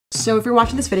So if you're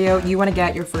watching this video, you want to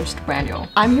get your first brand deal.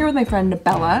 I'm here with my friend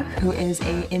Bella, who is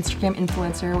an Instagram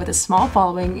influencer with a small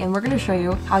following, and we're going to show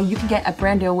you how you can get a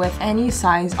brand deal with any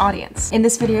size audience. In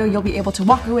this video, you'll be able to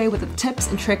walk away with the tips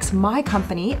and tricks my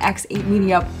company, X8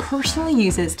 Media, personally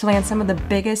uses to land some of the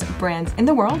biggest brands in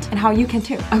the world, and how you can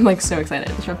too. I'm like so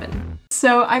excited to jump in.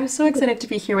 So I'm so excited to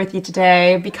be here with you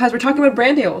today because we're talking about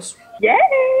brand deals. Yay!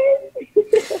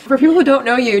 For people who don't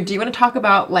know you, do you want to talk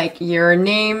about like your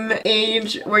name,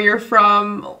 age, where you're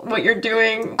from, what you're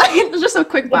doing? Just a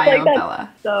quick bio,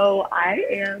 Bella. So I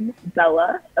am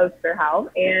Bella Osterhout,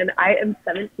 and I am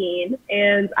 17,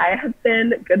 and I have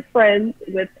been good friends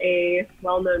with a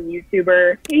well-known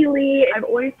YouTuber, Haley. I've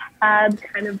always had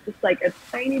kind of just like a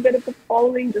tiny bit of a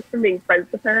following just from being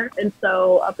friends with her, and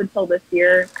so up until this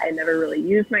year, I never really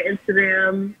used my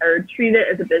Instagram or treated it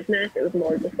as a business. It was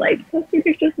more just like posting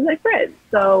pictures with my friends.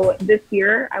 So this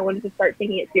year, I wanted to start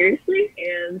taking it seriously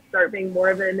and start being more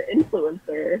of an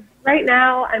influencer. Right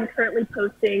now, I'm currently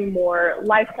posting more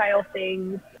lifestyle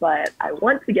things, but I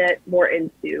want to get more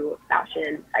into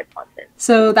fashion type content.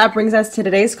 So that brings us to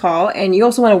today's call, and you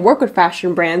also want to work with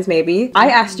fashion brands, maybe. I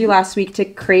asked you last week to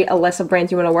create a list of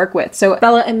brands you want to work with. So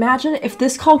Bella, imagine if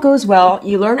this call goes well,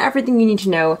 you learn everything you need to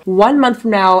know. 1 month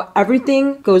from now,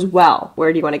 everything goes well.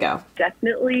 Where do you want to go?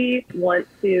 Definitely want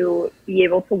to be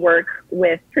able to work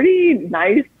with pretty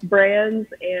nice brands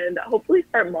and hopefully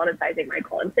start monetizing my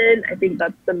content. I think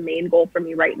that's the main goal for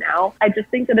me right now. I just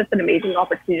think that it's an amazing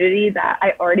opportunity that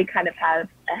I already kind of have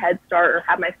a head start or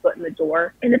have my foot in the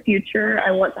door. In the future,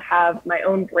 I want to have my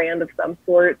own brand of some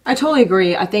sort. I totally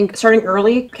agree. I think starting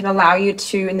early can allow you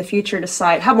to, in the future,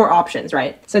 have more options,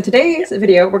 right? So in today's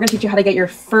video, we're going to teach you how to get your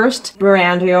first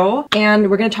brand deal, and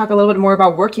we're going to talk a little bit more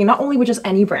about working not only with just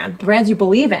any brand, brands you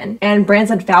believe in, and brands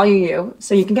that value you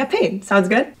so you can get paid. Sounds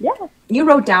good? Yeah. You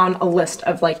wrote down a list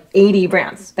of like 80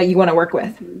 brands that you want to work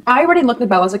with. I already looked at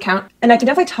Bella's account, and I can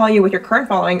definitely tell you with your current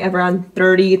following of around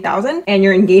 30,000 and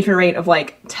your engagement rate of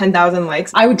like 10,000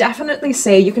 likes, I would definitely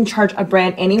say you can charge a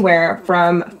brand anywhere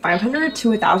from $500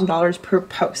 to $1,000 per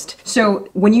post. So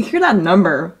when you hear that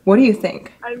number, what do you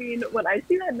think? I mean, when I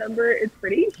see that number, it's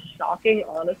pretty shocking,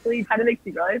 honestly. It kind of makes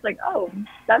me realize like, oh,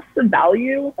 that's the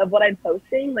value of what I'm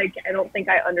posting. Like, I don't think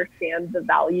I understand the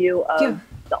value of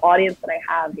the audience that I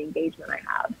have, the engagement I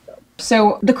have.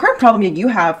 So the current problem that you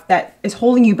have that is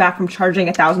holding you back from charging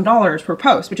 $1,000 per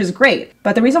post, which is great.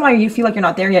 But the reason why you feel like you're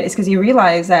not there yet is because you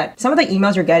realize that some of the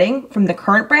emails you're getting from the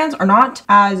current brands are not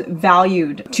as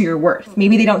valued to your worth.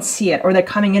 Maybe they don't see it, or they're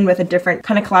coming in with a different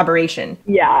kind of collaboration.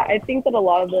 Yeah, I think that a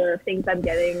lot of the things I'm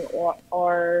getting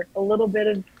are a little bit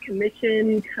of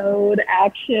commission, code,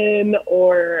 action,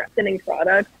 or sending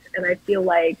products. And I feel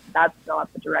like that's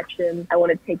not the direction I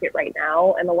want to take it right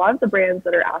now. And a lot of the brands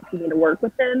that are asking me to work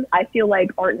with them, I feel like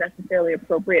aren't necessarily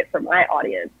appropriate for my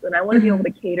audience. And I want to be able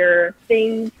to cater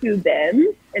things to them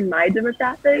and my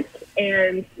demographic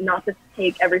and not just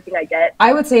take everything I get.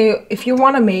 I would say if you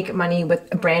want to make money with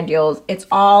brand deals, it's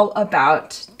all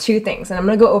about two things. And I'm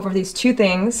going to go over these two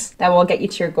things that will get you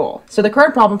to your goal. So the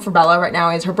current problem for Bella right now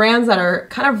is her brands that are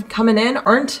kind of coming in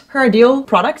aren't her ideal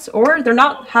products, or they're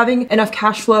not having enough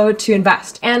cash flow to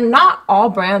invest. And not all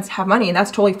brands have money, and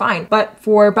that's totally fine. But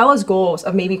for Bella's goals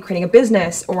of maybe creating a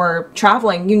business or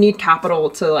traveling, you need capital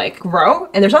to like grow.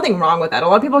 And there's nothing wrong with that. A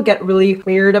lot of people get really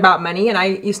weird about money, and I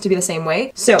used to be the same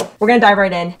way. So we're gonna dive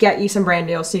right in, get you some brand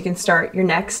deals so you can start your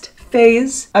next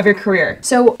phase of your career.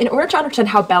 So in order to understand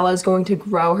how Bella is going to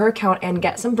grow her account and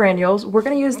get some brand deals, we're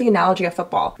going to use the analogy of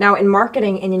football. Now in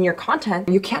marketing and in your content,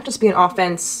 you can't just be an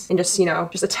offense and just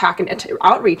attack and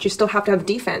outreach. You still have to have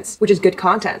defense, which is good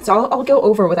content. So I'll go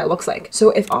over what that looks like.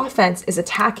 So if offense is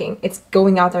attacking, it's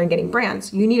going out there and getting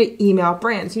brands. You need to email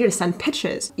brands. You need to send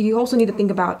pitches. You also need to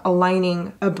think about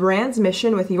aligning a brand's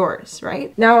mission with yours,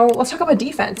 right? Now let's talk about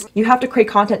defense. You have to create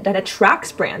content that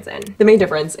attracts brands in. The main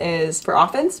difference is for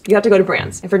offense, you have to go to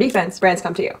brands, and for defense, brands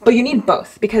come to you. But you need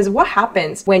both, because what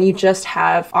happens when you just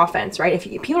have offense, right? If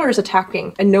people are just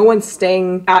attacking and no one's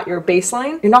staying at your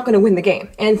baseline, you're not going to win the game.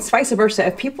 And it's vice versa.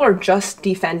 If people are just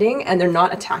defending and they're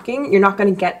not attacking, you're not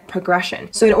going to get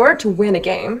progression. So in order to win a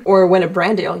game or win a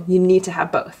brand deal, you need to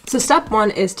have both. So step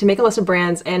one is to make a list of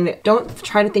brands, and don't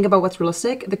try to think about what's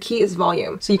realistic. The key is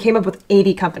volume. So you came up with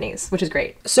 80 companies, which is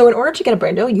great. So in order to get a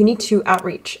brand deal, you need to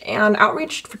outreach, and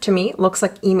outreach to me looks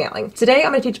like emailing. Today,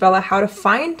 I'm going to teach Bella Bella how to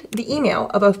find the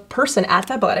email of a person at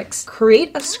Fabletics,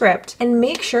 create a script, and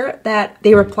make sure that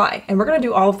they reply. And we're gonna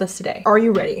do all of this today. Are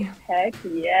you ready? Heck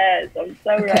yes, I'm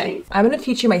so ready. I'm gonna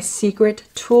teach you my secret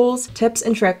tools, tips,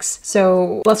 and tricks.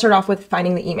 So let's start off with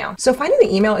finding the email. So finding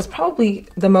the email is probably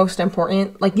the most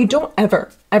important. Like, you don't ever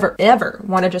ever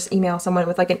want to just email someone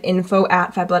with like an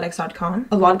info@fabletics.com.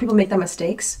 A lot of people make that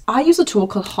mistakes. I use a tool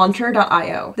called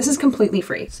Hunter.io. This is completely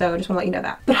free, so I just want to let you know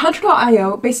that. But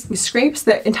Hunter.io basically scrapes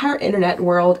the entire internet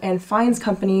world and finds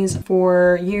companies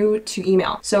for you to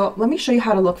email. So let me show you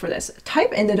how to look for this.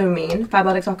 Type in the domain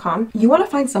fabletics.com. You want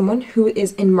to find someone who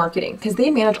is in marketing because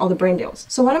they manage all the brand deals.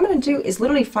 So what I'm going to do is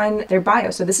literally find their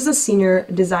bio. So this is a senior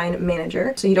design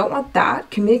manager. So you don't want that.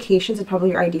 Communications is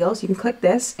probably your ideal. So you can click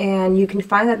this and you can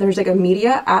find that there's like a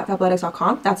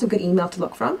media@fabletics.com. That's a good email to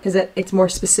look from because it's more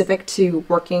specific to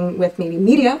working with maybe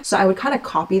media. So I would kind of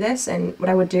copy this, and what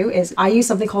I would do is I use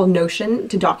something called Notion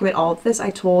to document all of this. I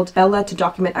told Bella to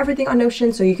document everything on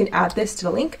Notion, so you can add this to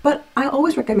the link. But I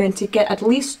always recommend to get at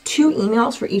least 2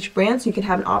 emails for each brand so you can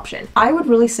have an option. I would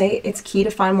really say it's key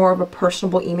to find more of a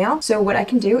personable email. So what I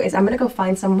can do is I'm going to go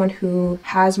find someone who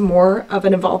has more of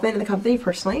an involvement in the company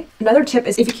personally. Another tip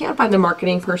is if you can't find the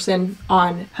marketing person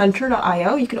on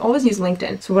Hunter.io, you can always use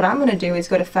LinkedIn. So what I'm going to do is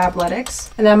go to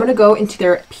Fabletics, and then I'm going to go into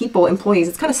their people, employees.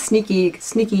 It's kind of sneaky,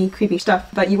 creepy stuff,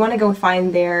 but you want to go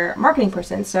find their marketing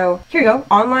person. So here you go,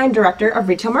 online director of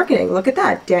retail marketing. Look at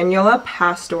that, Daniela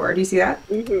Pastor. Do you see that?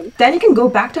 Mm-hmm. Then you can go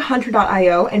back to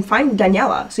Hunter.io and find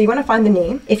Daniela. So you want to find the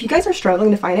name. If you guys are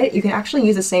struggling to find it, you can actually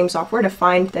use the same software to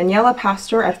find Daniela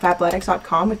Pastor at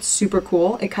fabletics.com. It's super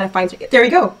cool. It kind of finds, there we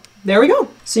go. There we go.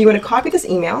 So you want to copy this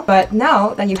email, but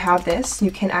now that you have this,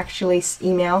 you can actually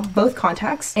email both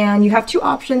contacts, and you have 2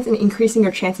 options in increasing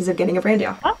your chances of getting a brand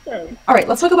deal. Awesome. All right,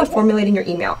 let's talk about formulating your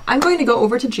email. I'm going to go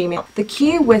over to Gmail. The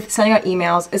key with sending out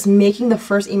emails is making the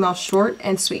first email short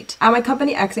and sweet. At my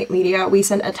company, X8 Media, we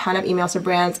send a ton of emails to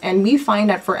brands, and we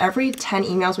find that for every 10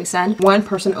 emails we send, 1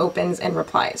 person opens and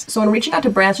replies. So when reaching out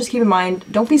to brands, just keep in mind,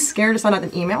 don't be scared to send out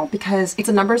an email because it's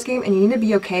a numbers game and you need to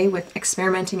be okay with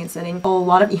experimenting and sending a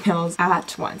lot of emails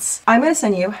at once. I'm going to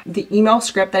send you the email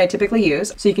script that I typically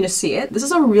use so you can just see it. This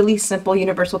is a really simple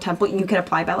universal template you can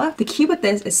apply, Bella. The key with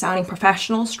this is sounding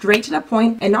professional, straight to the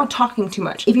point, and not talking too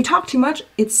much. If you talk too much,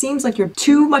 it seems like you're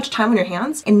too much time on your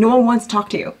hands and no one wants to talk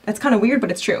to you. That's kind of weird,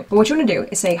 but it's true. But what you want to do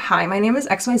is say, hi, my name is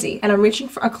XYZ, and I'm reaching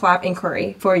for a collab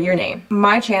inquiry for your name.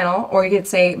 My channel, or you could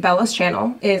say Bella's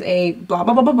channel, is a blah,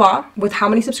 blah, blah, blah, blah, with how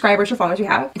many subscribers or followers you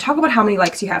have. And talk about how many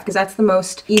likes you have, because that's the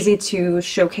most easy to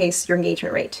showcase your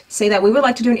engagement rate. Say that we would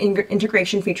like to do an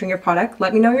integration featuring your product.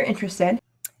 Let me know you're interested.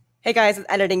 Hey guys, it's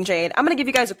Editing Jade. I'm going to give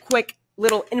you guys a quick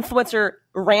little influencer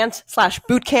rant /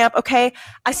 boot camp, okay?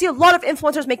 I see a lot of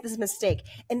influencers make this mistake,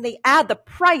 and they add the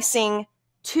pricing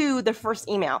to the first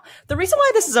email. The reason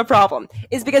why this is a problem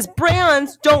is because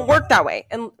brands don't work that way.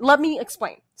 And let me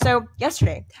explain. So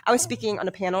yesterday, I was speaking on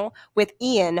a panel with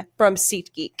Ian from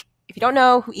SeatGeek. If you don't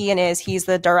know who Ian is, he's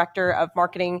the director of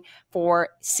marketing for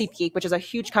SeatGeek, which is a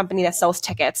huge company that sells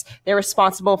tickets. They're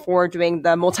responsible for doing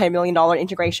the multi-million-dollar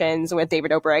integrations with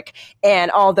David Dobrik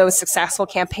and all those successful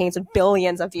campaigns with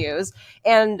billions of views.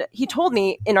 And he told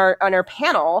me on our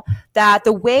panel that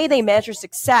the way they measure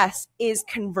success is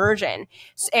conversion,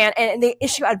 and they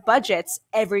issue out budgets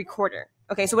every quarter.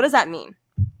 Okay, so what does that mean?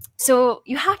 So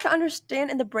you have to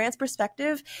understand in the brand's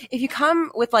perspective, if you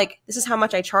come with like, this is how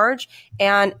much I charge,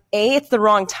 and A, it's the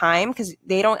wrong time because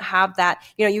they don't have that,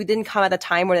 you didn't come at the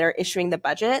time where they're issuing the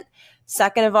budget.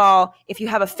 Second of all, if you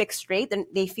have a fixed rate, then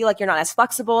they feel like you're not as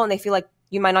flexible and they feel like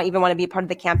you might not even want to be a part of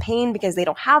the campaign because they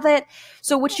don't have it.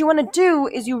 So what you want to do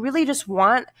is you really just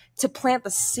want to plant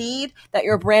the seed that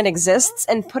your brand exists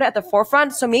and put it at the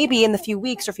forefront. So maybe in the few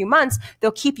weeks or few months,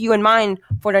 they'll keep you in mind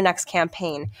for their next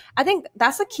campaign. I think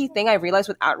that's the key thing I realized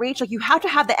with outreach. Like you have to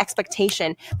have the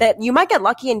expectation that you might get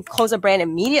lucky and close a brand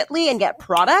immediately and get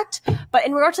product. But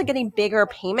in regards to getting bigger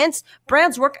payments,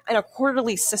 brands work in a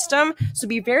quarterly system. So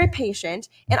be very patient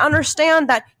and understand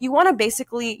that you want to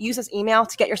basically use this email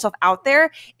to get yourself out there.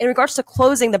 In regards to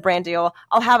closing the brand deal,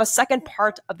 I'll have a second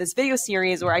part of this video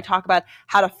series where I talk about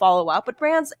how to follow up with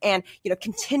brands and,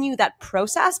 continue that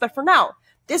process. But for now,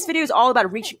 this video is all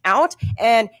about reaching out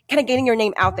and kind of getting your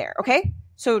name out there. Okay.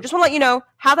 So just want to let you know,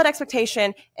 have that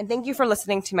expectation, and thank you for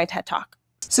listening to my TED Talk.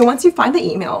 So once you find the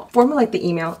email, formulate the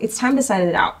email, it's time to send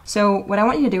it out. So what I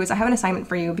want you to do is I have an assignment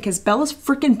for you because Bella's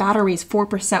freaking battery is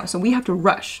 4%, so we have to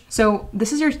rush. So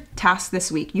this is your task this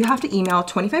week. You have to email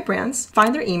 25 brands,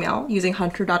 find their email using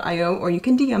hunter.io, or you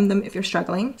can DM them if you're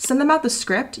struggling. Send them out the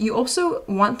script. You also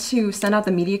want to send out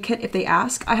the media kit if they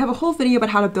ask. I have a whole video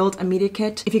about how to build a media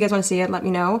kit. If you guys want to see it, let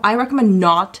me know. I recommend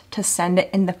not to send it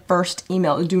in the first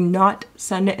email. Do not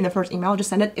send it in the first email. Just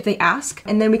send it if they ask.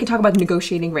 And then we can talk about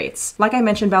negotiating rates. Like I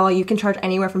mentioned mentioned, Bella, you can charge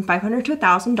anywhere from $500 to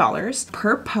 $1,000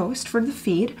 per post for the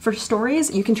feed. For stories,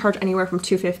 you can charge anywhere from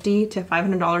 $250 to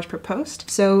 $500 per post.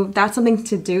 So that's something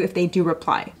to do if they do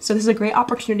reply. So this is a great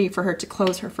opportunity for her to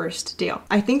close her first deal.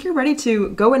 I think you're ready to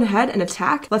go ahead and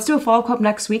attack. Let's do a follow-up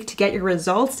next week to get your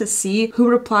results, to see who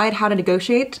replied, how to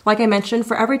negotiate. Like I mentioned,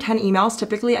 for every 10 emails,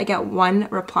 typically I get 1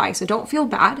 reply. So don't feel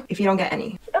bad if you don't get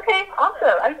any. Okay,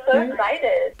 awesome. I'm so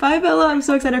excited. Bye, Bella. I'm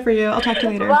so excited for you. I'll talk to you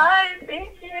later. Bye. Thank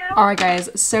you. Alright guys,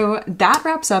 so that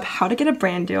wraps up how to get a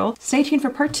brand deal. Stay tuned for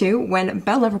part 2 when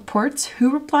Bella reports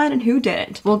who replied and who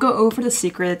didn't. We'll go over the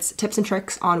secrets, tips and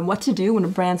tricks on what to do when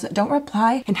brands don't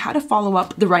reply and how to follow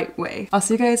up the right way. I'll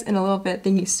see you guys in a little bit.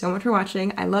 Thank you so much for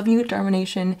watching. I love you, Dharma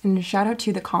Nation, and shout out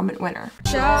to the comment winner.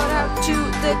 Shout out to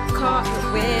the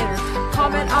comment winner.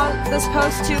 Comment on this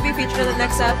post to be featured in the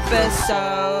next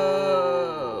episode.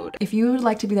 If you would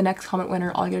like to be the next comment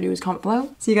winner, all you gotta do is comment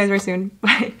below. See you guys very soon.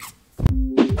 Bye.